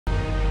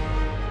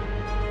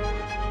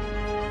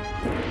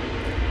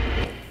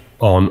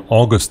On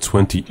August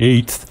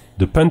 28th,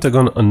 the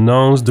Pentagon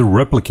announced the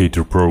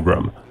Replicator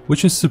program,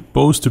 which is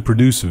supposed to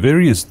produce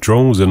various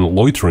drones and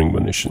loitering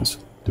munitions.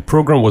 The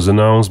program was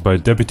announced by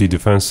Deputy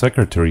Defense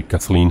Secretary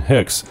Kathleen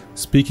Hicks,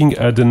 speaking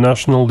at the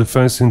National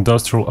Defense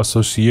Industrial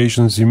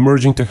Association's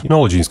Emerging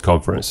Technologies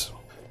Conference.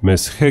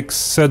 Ms. Hicks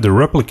said the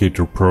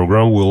Replicator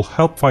program will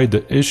help fight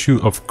the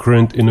issue of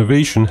current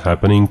innovation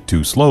happening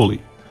too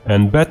slowly,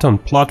 and bet on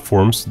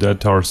platforms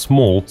that are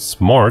small,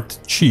 smart,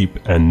 cheap,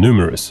 and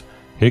numerous.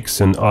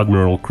 Hicks and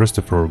Admiral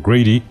Christopher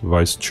Grady,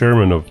 Vice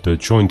Chairman of the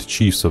Joint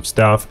Chiefs of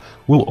Staff,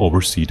 will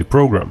oversee the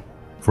program.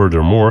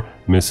 Furthermore,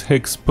 Ms.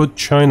 Hicks put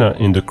China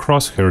in the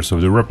crosshairs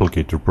of the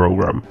Replicator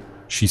program.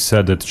 She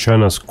said that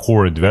China's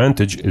core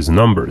advantage is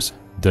numbers,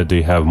 that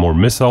they have more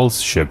missiles,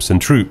 ships,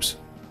 and troops.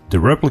 The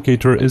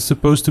Replicator is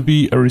supposed to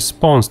be a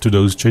response to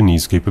those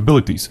Chinese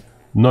capabilities,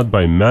 not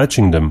by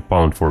matching them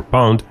pound for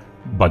pound,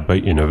 but by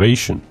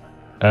innovation.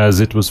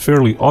 As it was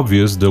fairly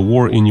obvious, the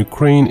war in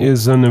Ukraine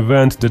is an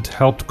event that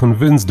helped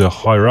convince the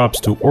higher-ups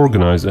to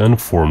organize and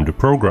form the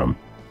program.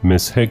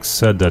 Ms. Hicks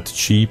said that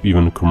cheap,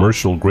 even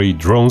commercial-grade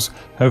drones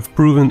have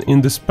proven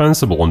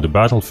indispensable on the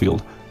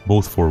battlefield,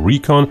 both for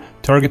recon,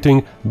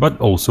 targeting, but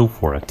also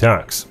for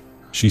attacks.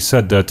 She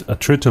said that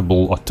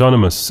attritable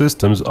autonomous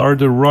systems are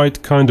the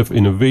right kind of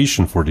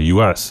innovation for the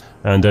US,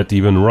 and that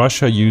even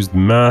Russia used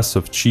mass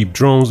of cheap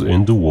drones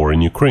in the war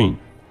in Ukraine.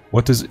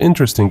 What is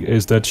interesting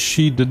is that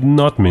she did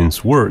not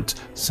mince words,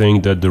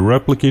 saying that the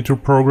Replicator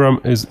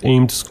program is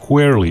aimed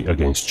squarely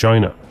against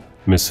China.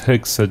 Ms.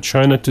 Hicks said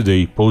China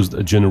today posed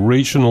a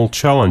generational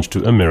challenge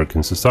to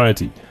American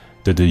society,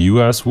 that the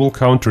US will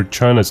counter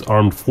China's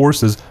armed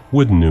forces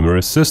with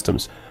numerous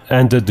systems,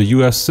 and that the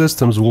US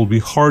systems will be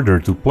harder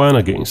to plan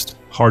against,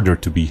 harder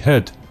to be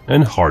hit,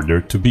 and harder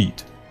to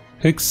beat.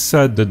 Hicks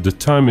said that the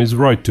time is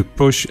right to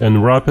push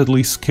and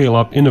rapidly scale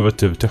up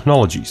innovative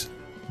technologies,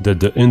 that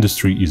the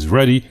industry is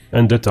ready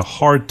and that a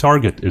hard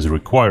target is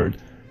required,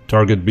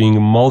 target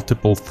being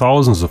multiple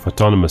thousands of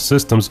autonomous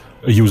systems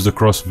used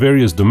across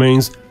various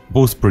domains,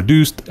 both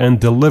produced and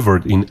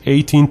delivered in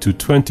 18 to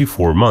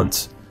 24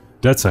 months.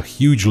 That's a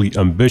hugely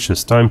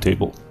ambitious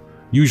timetable.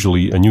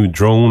 Usually, a new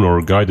drone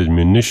or guided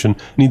munition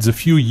needs a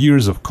few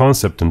years of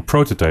concept and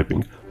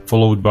prototyping,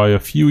 followed by a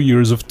few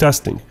years of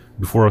testing,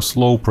 before a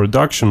slow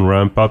production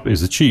ramp-up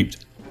is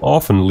achieved,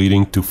 often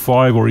leading to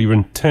 5 or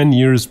even 10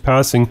 years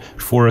passing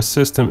before a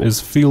system is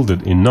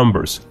fielded in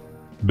numbers.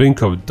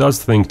 Binkov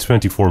does think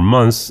 24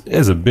 months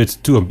is a bit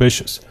too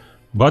ambitious,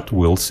 but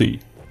we'll see.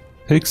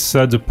 Hicks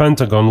said the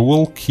Pentagon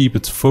will keep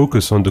its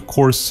focus on the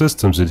core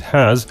systems it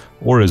has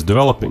or is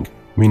developing,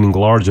 meaning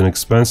large and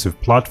expensive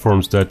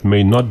platforms that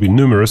may not be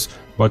numerous,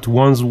 but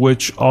ones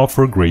which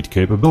offer great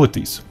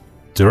capabilities.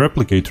 The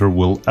Replicator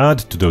will add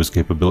to those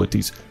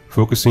capabilities,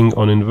 focusing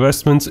on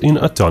investments in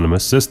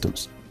autonomous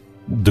systems.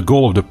 The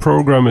goal of the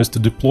program is to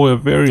deploy a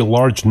very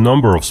large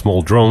number of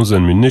small drones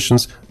and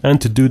munitions, and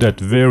to do that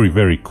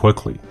very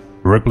quickly.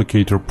 The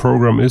Replicator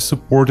program is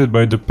supported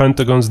by the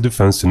Pentagon's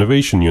Defense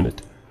Innovation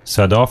Unit.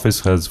 Said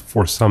office has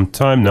for some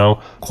time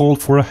now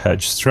called for a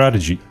hedge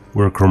strategy,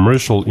 where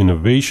commercial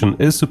innovation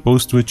is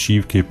supposed to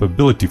achieve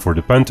capability for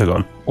the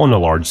Pentagon on a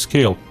large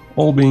scale,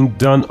 all being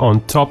done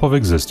on top of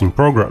existing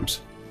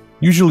programs.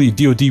 Usually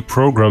DoD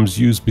programs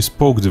use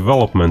bespoke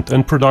development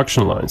and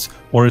production lines,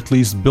 or at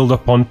least build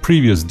upon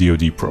previous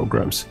DoD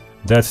programs.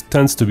 That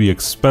tends to be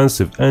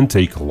expensive and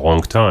take a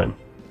long time.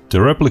 The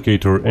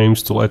Replicator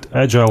aims to let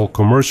agile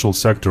commercial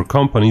sector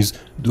companies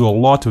do a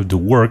lot of the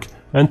work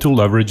and to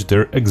leverage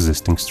their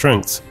existing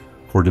strengths.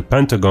 For the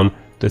Pentagon,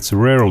 that's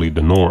rarely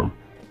the norm.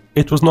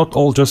 It was not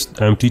all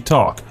just empty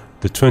talk.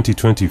 The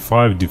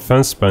 2025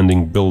 defense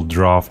spending bill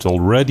draft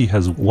already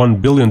has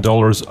 $1 billion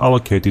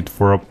allocated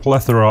for a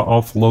plethora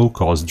of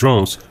low-cost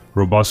drones,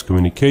 robust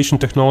communication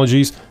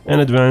technologies,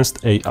 and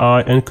advanced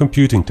AI and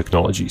computing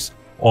technologies,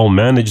 all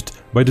managed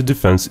by the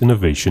Defense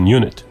Innovation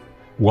Unit.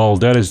 While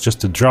that is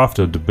just a draft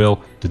of the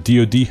bill, the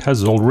DoD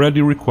has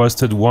already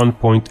requested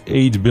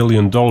 $1.8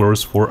 billion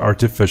for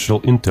artificial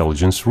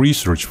intelligence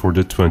research for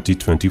the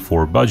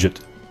 2024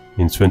 budget.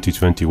 In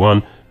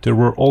 2021, there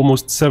were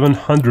almost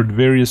 700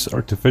 various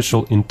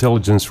artificial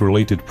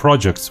intelligence-related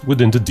projects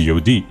within the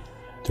DoD.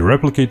 The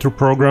Replicator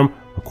program,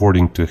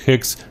 according to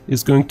Hicks,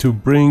 is going to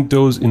bring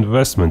those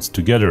investments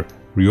together,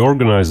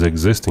 reorganize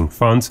existing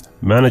funds,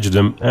 manage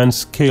them, and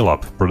scale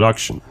up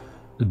production.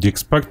 The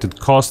expected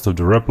cost of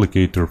the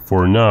Replicator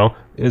for now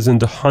is in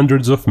the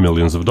hundreds of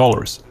millions of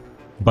dollars.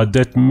 But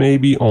that may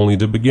be only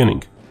the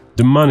beginning.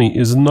 The money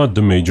is not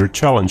the major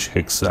challenge,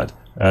 Hicks said,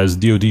 as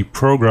DoD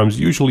programs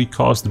usually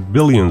cost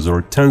billions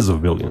or tens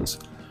of billions.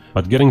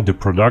 But getting the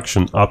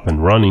production up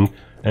and running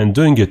and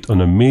doing it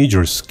on a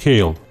major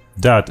scale,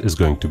 that is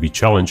going to be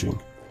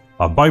challenging.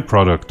 A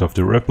byproduct of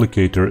the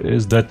Replicator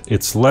is that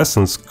its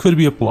lessons could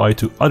be applied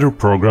to other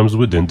programs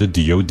within the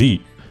DoD.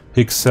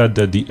 Hicks said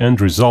that the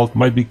end result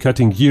might be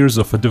cutting years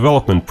of a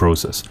development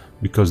process,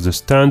 because the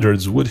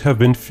standards would have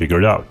been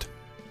figured out.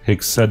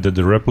 Hicks said that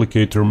the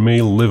Replicator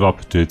may live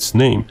up to its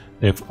name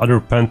if other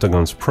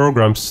Pentagon's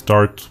programs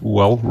start,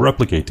 well,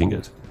 replicating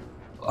it.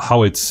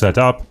 How it's set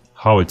up,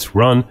 how it's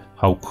run,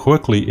 how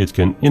quickly it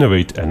can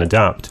innovate and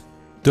adapt.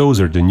 Those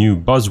are the new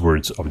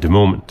buzzwords of the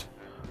moment.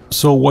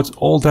 So what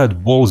all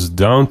that boils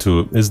down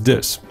to is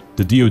this.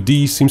 The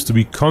DoD seems to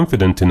be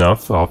confident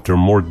enough, after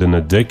more than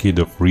a decade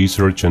of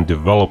research and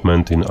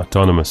development in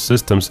autonomous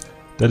systems,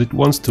 that it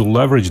wants to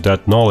leverage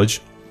that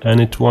knowledge, and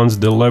it wants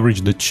to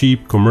leverage the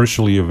cheap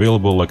commercially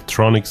available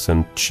electronics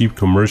and cheap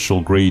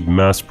commercial grade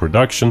mass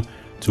production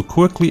to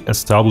quickly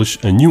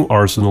establish a new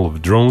arsenal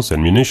of drones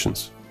and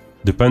munitions.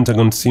 The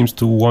Pentagon seems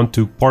to want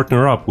to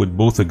partner up with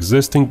both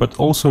existing but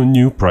also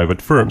new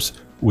private firms,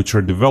 which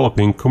are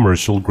developing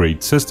commercial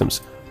grade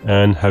systems,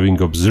 and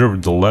having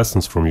observed the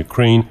lessons from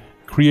Ukraine,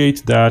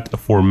 create that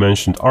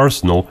aforementioned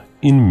arsenal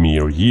in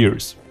mere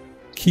years.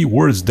 Key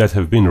words that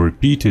have been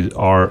repeated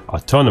are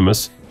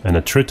autonomous and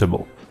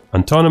attritable.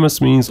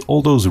 Autonomous means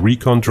all those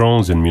recon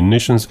drones and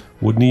munitions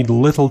would need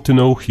little to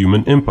no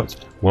human input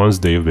once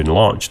they have been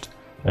launched.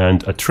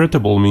 And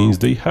attritable means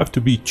they have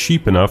to be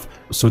cheap enough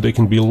so they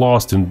can be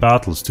lost in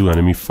battles to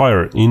enemy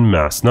fire in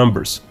mass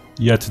numbers,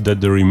 yet that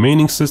the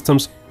remaining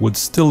systems would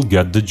still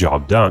get the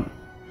job done.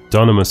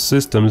 Autonomous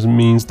systems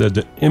means that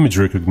the image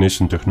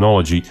recognition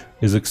technology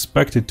is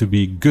expected to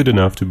be good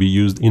enough to be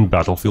used in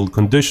battlefield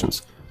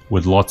conditions,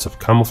 with lots of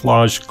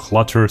camouflage,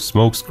 clutter,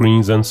 smoke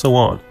screens, and so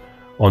on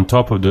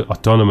top of the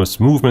autonomous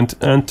movement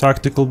and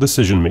tactical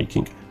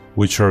decision-making,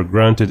 which are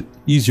granted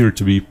easier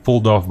to be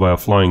pulled off by a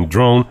flying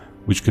drone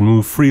which can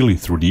move freely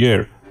through the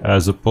air,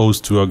 as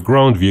opposed to a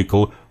ground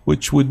vehicle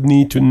which would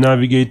need to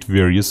navigate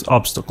various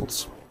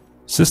obstacles.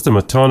 System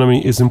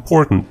autonomy is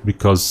important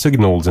because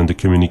signals and the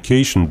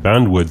communication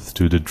bandwidth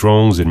to the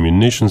drones and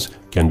munitions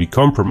can be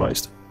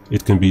compromised.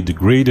 It can be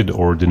degraded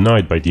or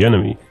denied by the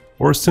enemy,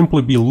 or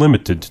simply be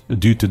limited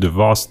due to the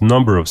vast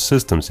number of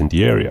systems in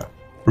the area.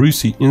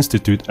 RUSI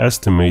Institute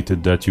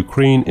estimated that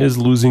Ukraine is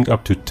losing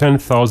up to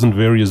 10,000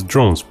 various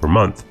drones per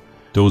month.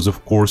 Those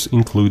of course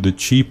include the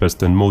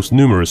cheapest and most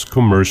numerous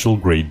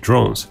commercial-grade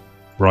drones.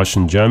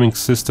 Russian jamming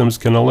systems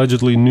can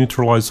allegedly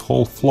neutralize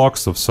whole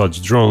flocks of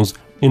such drones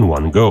in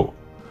one go.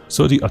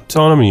 So the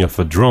autonomy of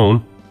a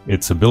drone,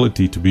 its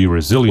ability to be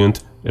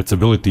resilient, its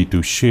ability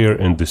to share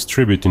and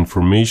distribute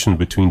information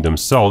between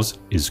themselves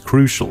is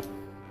crucial.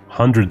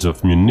 Hundreds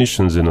of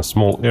munitions in a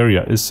small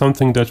area is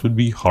something that would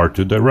be hard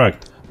to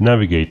direct,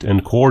 navigate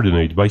and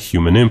coordinate by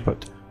human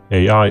input.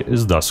 AI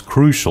is thus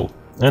crucial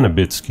and a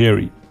bit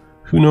scary.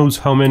 Who knows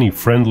how many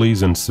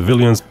friendlies and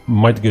civilians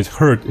might get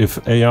hurt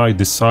if AI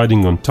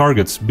deciding on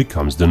targets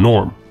becomes the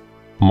norm.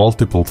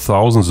 Multiple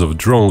thousands of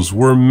drones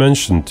were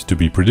mentioned to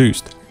be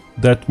produced.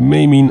 That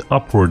may mean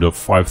upward of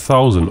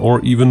 5,000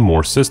 or even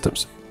more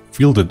systems,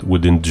 fielded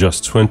within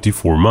just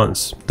 24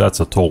 months.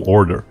 That's a tall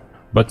order.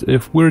 But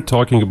if we're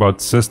talking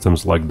about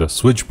systems like the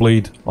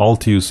Switchblade,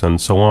 Altius and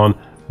so on,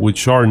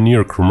 which are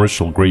near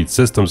commercial-grade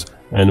systems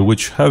and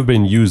which have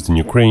been used in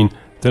Ukraine,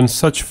 then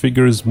such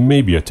figures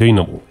may be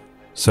attainable.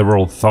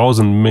 Several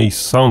thousand may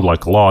sound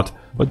like a lot,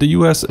 but the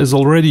US is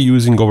already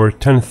using over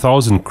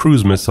 10,000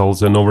 cruise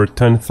missiles and over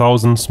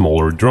 10,000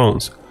 smaller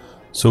drones.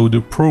 So the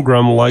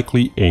program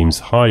likely aims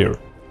higher.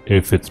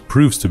 If it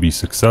proves to be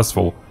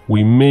successful,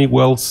 we may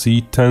well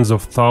see tens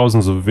of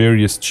thousands of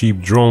various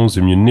cheap drones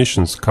and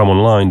munitions come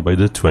online by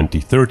the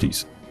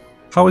 2030s.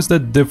 How is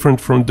that different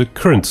from the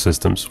current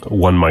systems,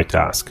 one might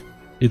ask?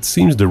 It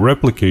seems the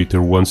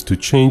Replicator wants to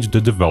change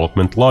the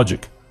development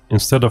logic.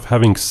 Instead of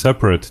having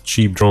separate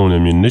cheap drone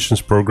and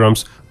munitions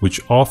programs,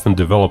 which often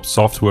develop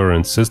software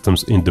and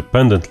systems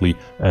independently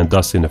and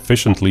thus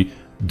inefficiently,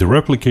 the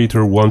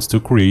Replicator wants to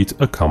create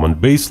a common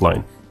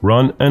baseline,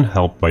 run and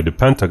helped by the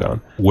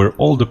Pentagon, where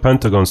all the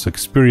Pentagon's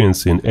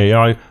experience in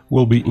AI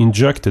will be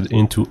injected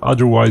into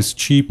otherwise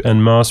cheap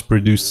and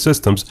mass-produced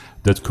systems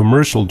that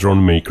commercial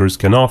drone makers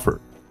can offer.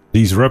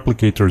 These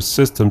Replicator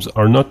systems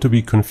are not to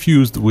be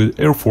confused with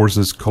Air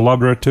Force's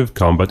collaborative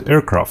combat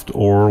aircraft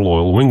or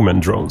loyal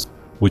wingman drones,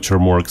 which are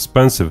more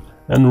expensive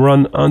and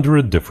run under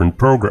a different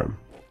program.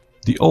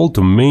 The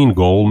ultimate main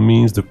goal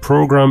means the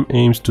program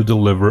aims to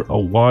deliver a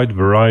wide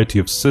variety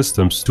of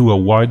systems to a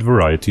wide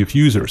variety of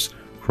users,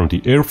 from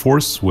the Air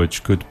Force,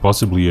 which could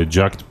possibly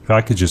eject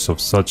packages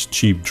of such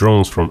cheap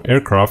drones from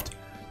aircraft,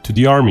 to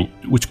the Army,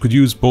 which could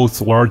use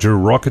both larger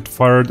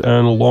rocket-fired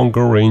and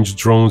longer-range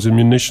drones and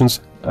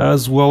munitions,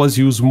 as well as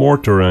use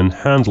mortar and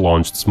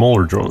hand-launched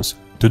smaller drones,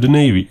 to the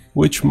Navy,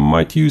 which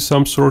might use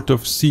some sort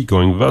of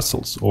seagoing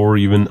vessels or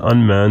even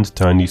unmanned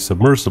tiny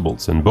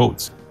submersibles and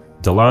boats.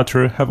 The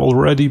latter have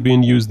already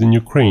been used in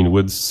Ukraine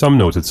with some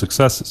noted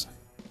successes.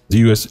 The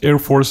US Air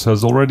Force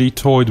has already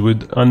toyed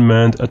with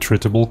unmanned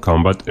attritable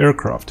combat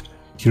aircraft.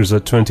 Here's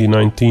a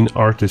 2019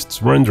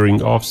 artist's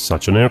rendering of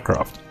such an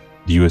aircraft.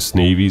 The US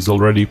Navy is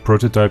already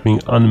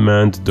prototyping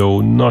unmanned,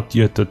 though not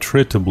yet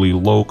attritably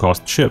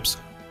low-cost ships,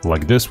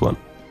 like this one.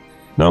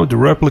 Now the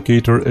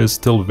Replicator is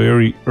still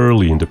very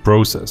early in the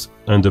process,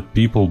 and the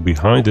people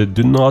behind it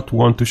do not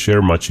want to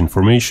share much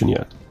information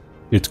yet.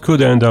 It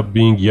could end up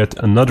being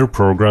yet another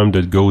program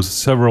that goes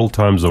several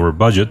times over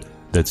budget,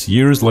 that's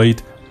years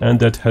late, and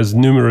that has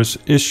numerous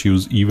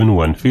issues even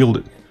when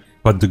fielded.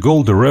 But the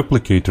goal the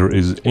replicator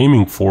is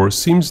aiming for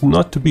seems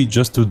not to be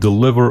just to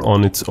deliver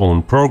on its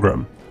own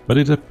program, but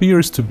it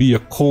appears to be a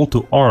call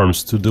to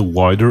arms to the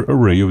wider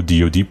array of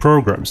DoD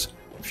programs.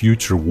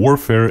 Future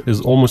warfare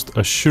is almost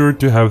assured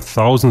to have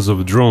thousands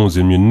of drones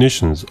and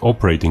munitions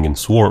operating in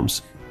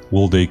swarms.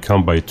 Will they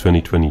come by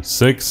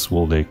 2026?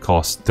 Will they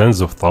cost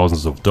tens of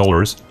thousands of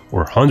dollars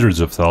or hundreds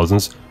of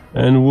thousands?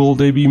 And will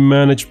they be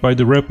managed by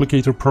the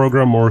replicator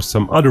program or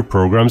some other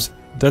programs?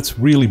 That's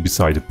really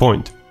beside the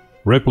point.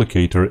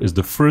 Replicator is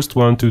the first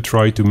one to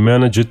try to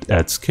manage it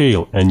at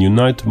scale and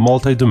unite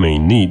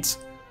multi-domain needs.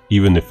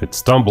 Even if it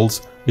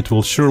stumbles, it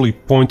will surely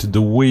point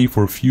the way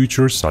for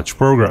future such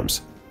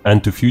programs,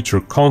 and to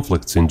future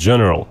conflicts in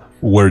general,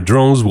 where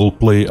drones will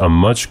play a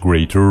much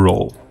greater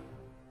role.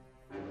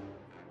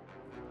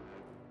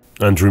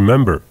 And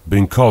remember,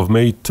 Binkov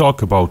may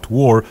talk about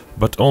war,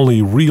 but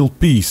only real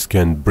peace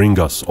can bring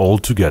us all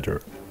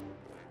together.